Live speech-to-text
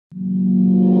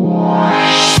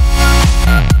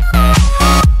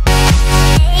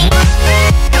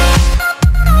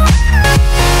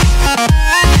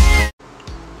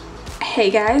Hey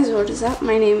guys, what is up?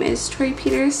 My name is Tori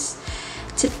Peters.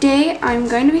 Today I'm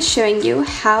going to be showing you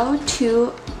how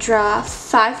to draw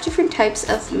 5 different types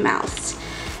of mouths.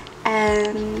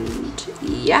 And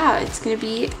yeah, it's going to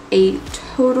be a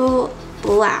total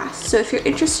blast. So if you're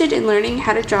interested in learning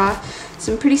how to draw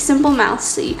some pretty simple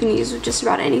mouths that you can use with just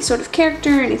about any sort of character,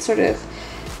 any sort of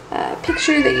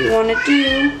picture that you want to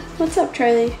do. What's up,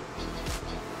 Charlie?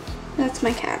 That's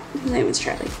my cat. His name is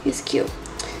Charlie. He's cute.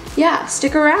 Yeah,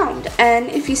 stick around, and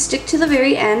if you stick to the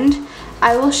very end,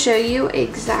 I will show you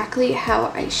exactly how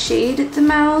I shade the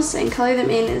mouths and color them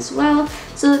in as well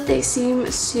so that they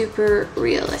seem super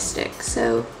realistic.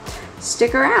 So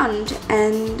stick around,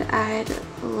 and I'd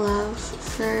love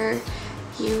for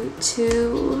you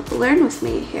to learn with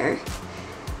me here.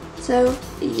 So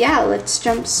yeah, let's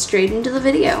jump straight into the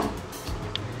video.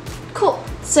 Cool.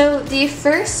 So the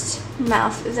first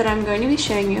mouth that I'm going to be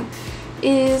showing you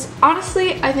is,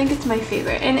 honestly, I think it's my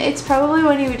favorite, and it's probably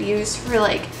one you would use for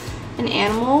like an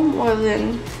animal more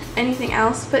than anything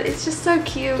else, but it's just so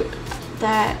cute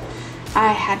that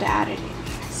I had to add it in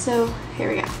here. So here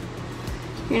we go.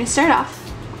 You're going to start off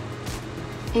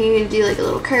and you're going to do like a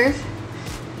little curve,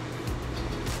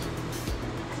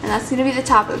 and that's going to be the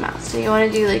top of the mouth. So you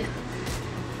want to do like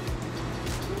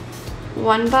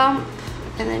one bump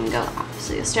and then go up.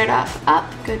 So you'll start off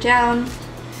up, go down,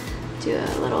 do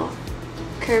a little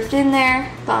curved in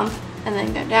there, bump, and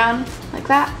then go down like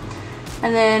that.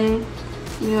 And then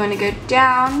you want to go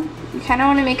down. You kind of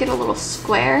want to make it a little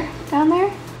square down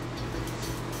there,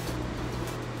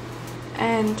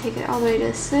 and take it all the way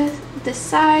to this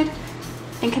side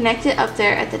and connect it up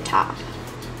there at the top.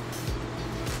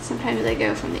 Sometimes I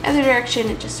go from the other direction,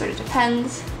 it just sort of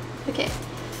depends. Okay,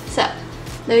 so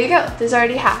there you go. There's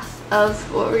already half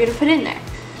of what we're going to put in there.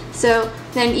 So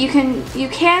then you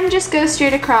can just go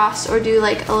straight across or do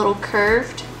like a little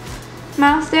curved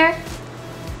mouth there.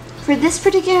 For this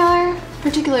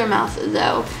particular mouth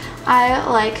though, I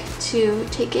like to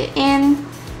take it in,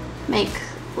 make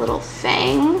little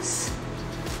fangs,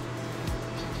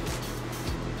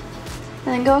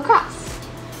 and then go across.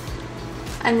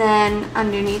 And then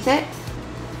underneath it,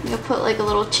 you'll put like a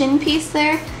little chin piece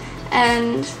there.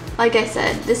 And like I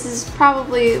said, this is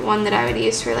probably one that I would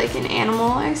use for like an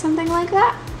animal or something like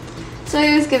that. So I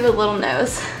always give it a little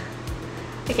nose.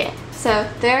 Okay, so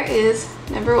there is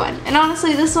number 1. And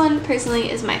honestly, this one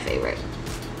personally is my favorite.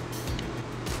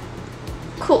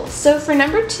 Cool, so for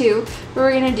number 2, what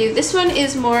we're gonna do, this one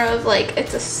is more of like,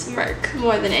 it's a smirk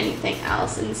more than anything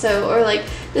else. And so, or like,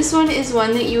 this one is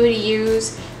one that you would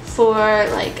use for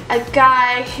like a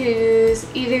guy who's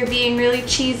either being really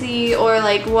cheesy or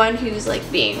like one who's like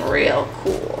being real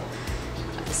cool.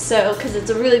 So, because it's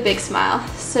a really big smile.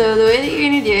 So the way that you're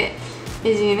gonna do it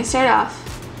is you're gonna start off,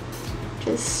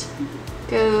 just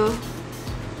go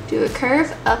do a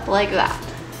curve up like that.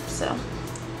 So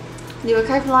do a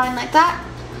curved line like that.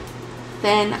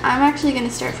 Then I'm actually gonna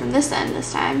start from this end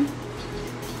this time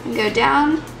and go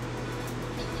down.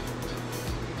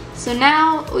 So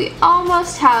now we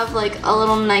almost have like a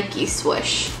little Nike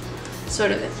swoosh sort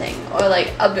of a thing, or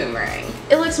like a boomerang.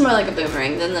 It looks more like a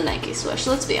boomerang than the Nike swoosh,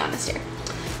 let's be honest here.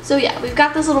 So yeah, we've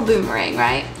got this little boomerang,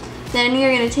 right? Then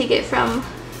you're gonna take it from,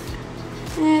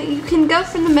 you can go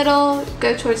from the middle,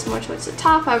 go more towards the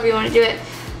top, however you wanna do it.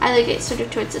 I like it sort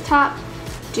of towards the top,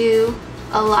 do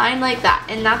a line like that,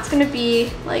 and that's gonna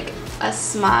be like a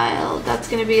smile. That's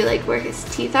gonna be like where his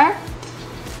teeth are.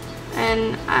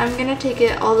 And I'm gonna take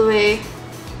it all the way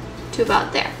to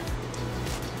about there.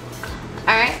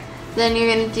 Alright, then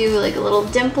you're gonna do like a little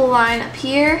dimple line up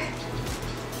here,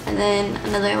 and then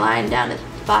another line down at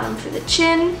the bottom for the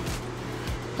chin.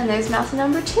 And there's mouth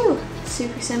number 2.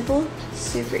 Super simple,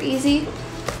 super easy.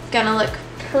 Gonna look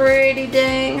pretty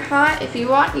dang hot. If you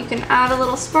want, you can add a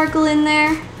little sparkle in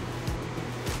there.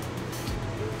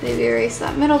 Maybe erase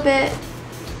that middle bit.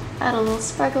 Add a little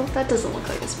sparkle. That doesn't look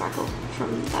like a sparkle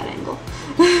from that angle.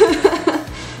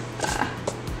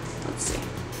 Let's see.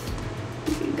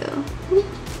 You can go.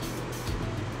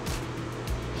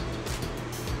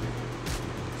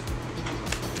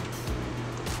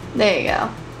 There you go.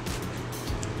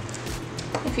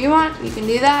 If you want, you can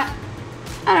do that.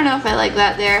 I don't know if I like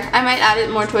that there. I might add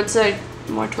it more towards the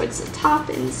top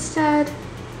instead.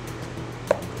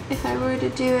 If I were to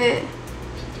do it.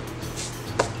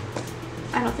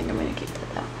 I don't think I'm gonna keep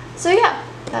that though. So yeah,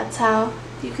 that's how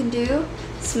you can do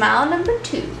smile number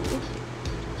 2.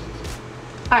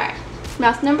 Alright,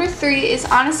 mouth number 3 is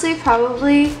honestly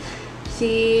probably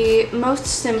the most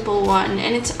simple one,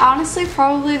 and it's honestly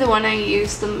probably the one I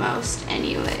use the most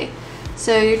anyway.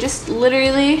 So you're just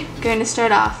literally going to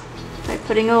start off by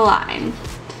putting a line.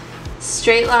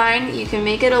 straight line. You can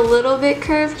make it a little bit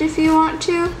curved if you want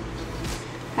to.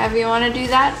 However you want to do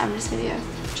that. I'm just going to go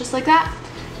just like that.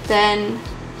 Then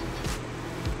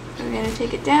we're going to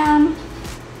take it down,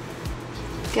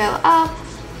 go up,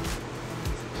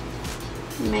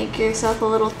 make yourself a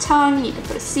little tongue. You can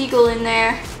put a seagull in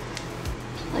there,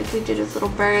 like we did with little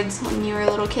birds when you were a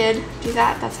little kid. Do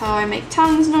that. That's how I make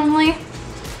tongues normally.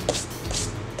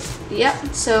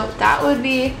 Yep, so that would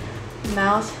be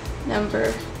mouth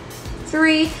number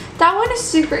 3. That one is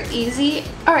super easy.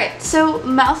 Alright, so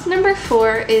mouth number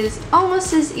 4 is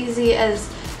almost as easy as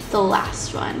the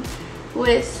last one,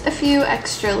 with a few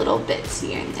extra little bits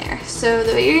here and there. So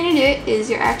the way you're going to do it is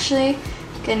you're actually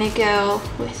going to go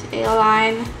with a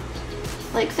line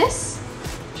like this,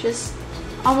 just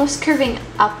almost curving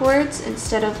upwards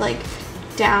instead of like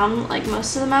down like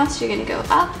most of the mouths. You're going to go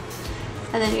up,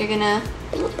 and then you're going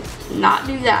to not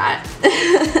do that.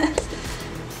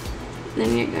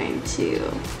 Then you're going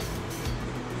to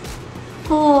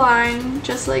pull a line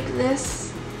just like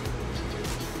this,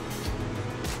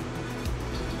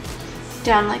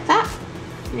 down like that.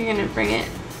 You're going to bring it,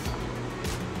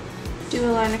 do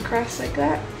a line across like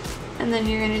that, and then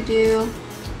you're going to do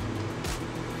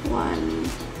one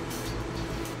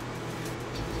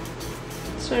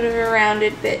sort of a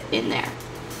rounded bit in there.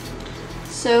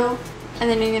 So, and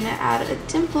then you're going to add a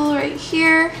dimple right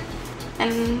here,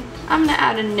 and I'm going to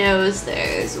add a nose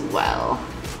there as well,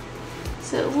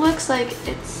 so it looks like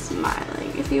it's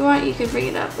smiling. If you want, you can bring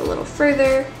it up a little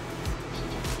further,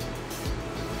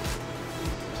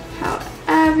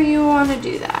 however you want to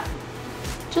do that,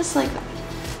 just like that.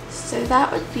 So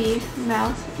that would be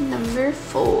mouth number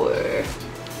 4.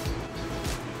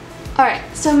 Alright,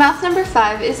 so mouth number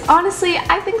 5 is honestly,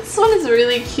 I think this one is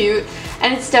really cute,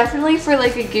 and it's definitely for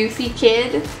like a goofy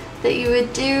kid that you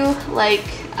would do. Like,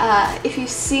 if you've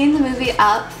seen the movie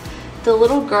Up, the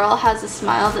little girl has a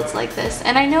smile that's like this,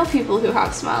 and I know people who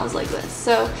have smiles like this,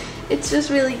 so it's just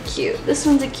really cute. This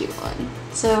one's a cute one.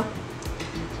 So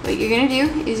what you're going to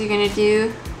do is you're going to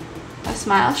do a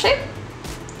smile shape,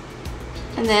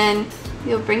 and then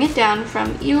you'll bring it down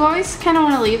from, you always kind of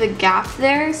want to leave a gap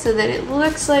there so that it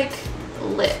looks like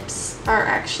lips are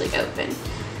actually open,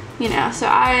 you know. So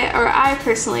I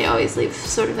personally always leave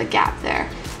sort of a gap there,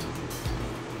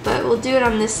 but we'll do it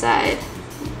on this side.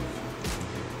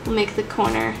 We'll make the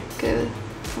corner go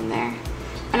from there,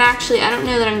 and actually I don't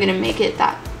know that I'm gonna make it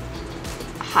that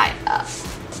high up,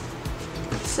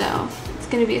 so it's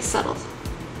gonna be a subtle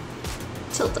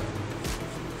tilt up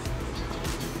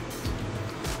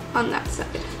on that side.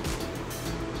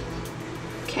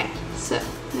 Okay, so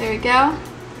there we go.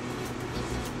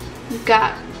 You've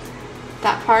got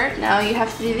that part. Now you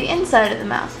have to do the inside of the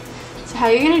mouth. So how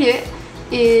you're gonna do it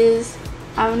is,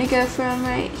 I'm gonna go from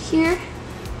right here,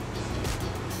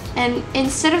 and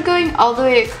instead of going all the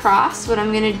way across, what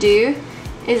I'm gonna do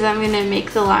is I'm gonna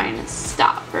make the line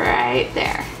stop right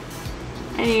there,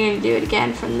 and you're gonna do it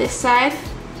again from this side.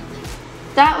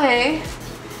 That way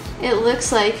it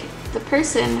looks like the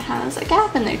person has a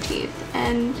gap in their teeth.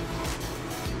 And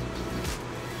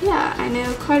yeah, I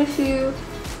know quite a few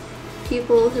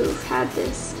people who've had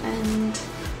this, and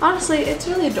honestly it's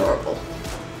really adorable.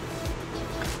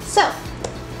 So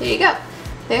there you go,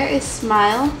 there is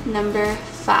smile number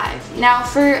 5. Now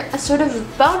for a sort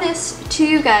of bonus to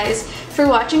you guys for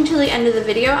watching till the end of the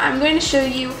video, I'm going to show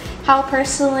you how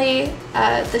personally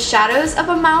the shadows of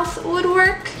a mouth would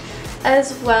work,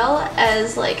 as well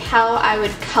as like how I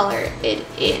would color it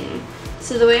in.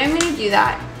 So the way I'm going to do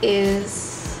that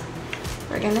is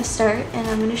we're going to start, and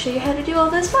I'm going to show you how to do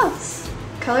all those mouths.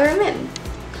 Color them in.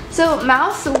 So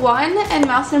mouth 1 and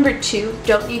mouth number 2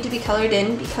 don't need to be colored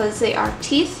in because they are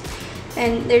teeth,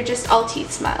 and they're just all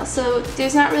teeth smiles. So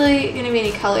there's not really going to be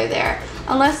any color there.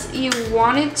 Unless you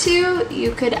wanted to,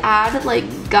 you could add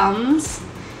like gums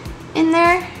in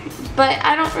there, but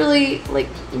I don't really, like,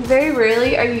 very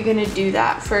rarely are you going to do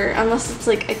that unless it's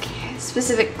like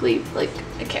specifically like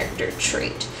a character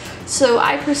trait. So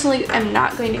I personally am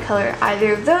not going to color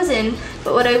either of those in,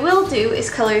 but what I will do is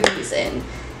color these in.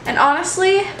 And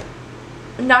honestly,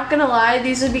 I'm not gonna lie,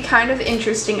 these would be kind of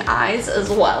interesting eyes as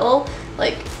well.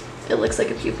 Like, it looks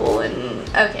like a pupil, and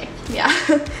okay, yeah.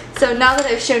 So now that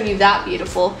I've shown you that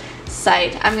beautiful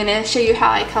sight, I'm gonna show you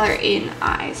how I color in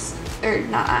eyes. Or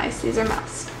not eyes, these are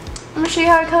mouths. I'm gonna show you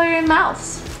how I color in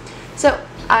mouths. So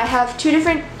I have 2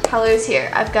 different colors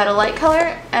here. I've got a light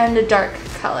color and a dark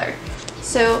color.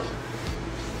 So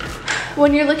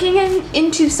when you're looking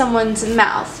into someone's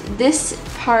mouth, this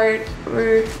part,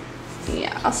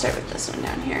 yeah, I'll start with this one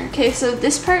down here. Okay, so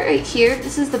this part right here,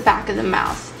 this is the back of the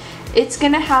mouth. It's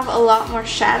gonna have a lot more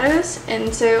shadows,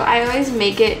 and so I always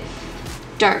make it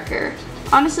darker.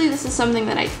 Honestly, this is something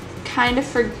that I kind of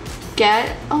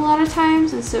forget a lot of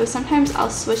times, and so sometimes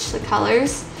I'll switch the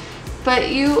colors.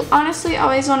 But you honestly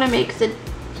always want to make the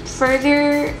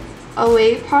further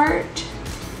away part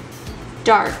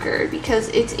darker because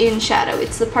it's in shadow.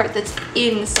 It's the part that's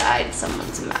inside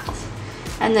someone's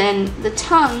mouth. And then the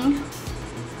tongue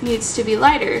needs to be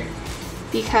lighter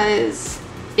because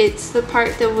it's the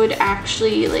part that would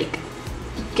actually like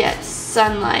get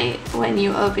sunlight when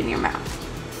you open your mouth.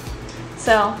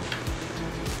 So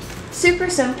super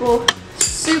simple,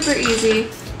 super easy.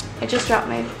 I just dropped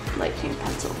my light pink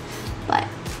pencil, but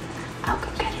I'll go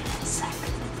get it in a sec.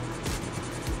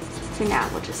 For now,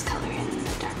 we'll just color in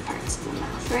the dark parts of the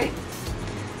mouth, right?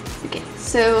 Okay,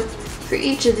 so for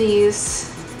each of these,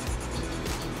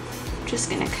 I'm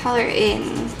just gonna color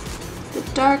in the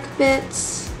dark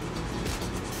bits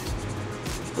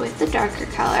with the darker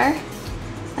color,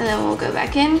 and then we'll go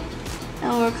back in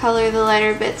and we'll color the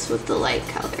lighter bits with the light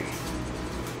color.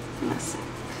 In a sec.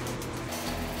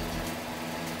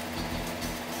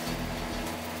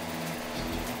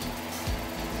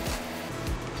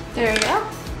 There we go.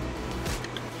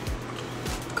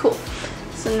 Cool.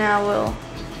 So now we'll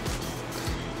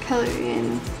color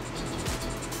in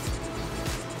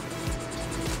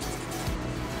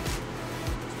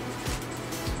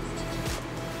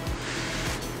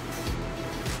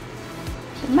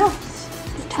the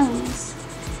mouth, the tongues.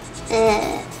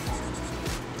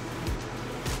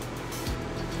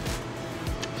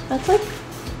 That's like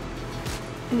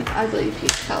an ugly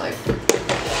peach color.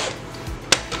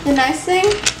 The nice thing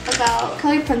about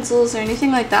colored pencils or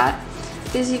anything like that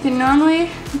is you can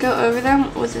normally go over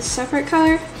them with a separate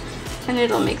color and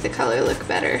it'll make the color look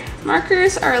better.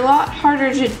 Markers are a lot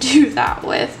harder to do that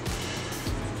with.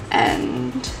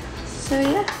 And so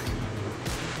yeah.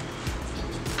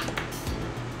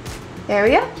 There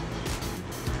we go.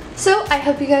 So I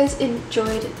hope you guys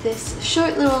enjoyed this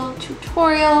short little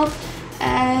tutorial.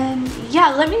 And yeah,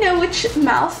 let me know which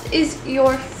mouth is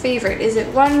your favorite. Is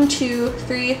it 1, 2,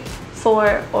 3,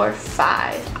 4, or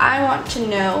 5? I want to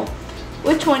know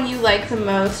which one you like the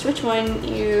most, which one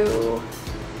you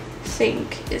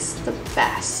think is the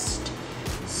best.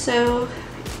 So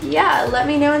yeah, let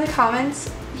me know in the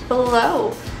comments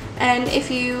below. And if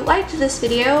you liked this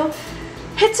video,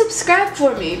 hit subscribe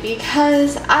for me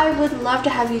because I would love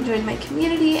to have you join my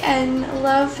community and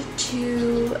love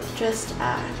to just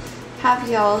have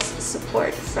y'all's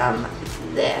support from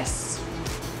this.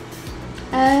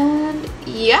 And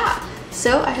yeah,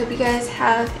 so I hope you guys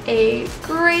have a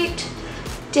great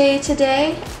day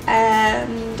today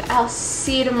and I'll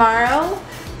see you tomorrow.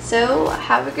 So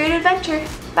have a great adventure.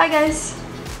 Bye guys.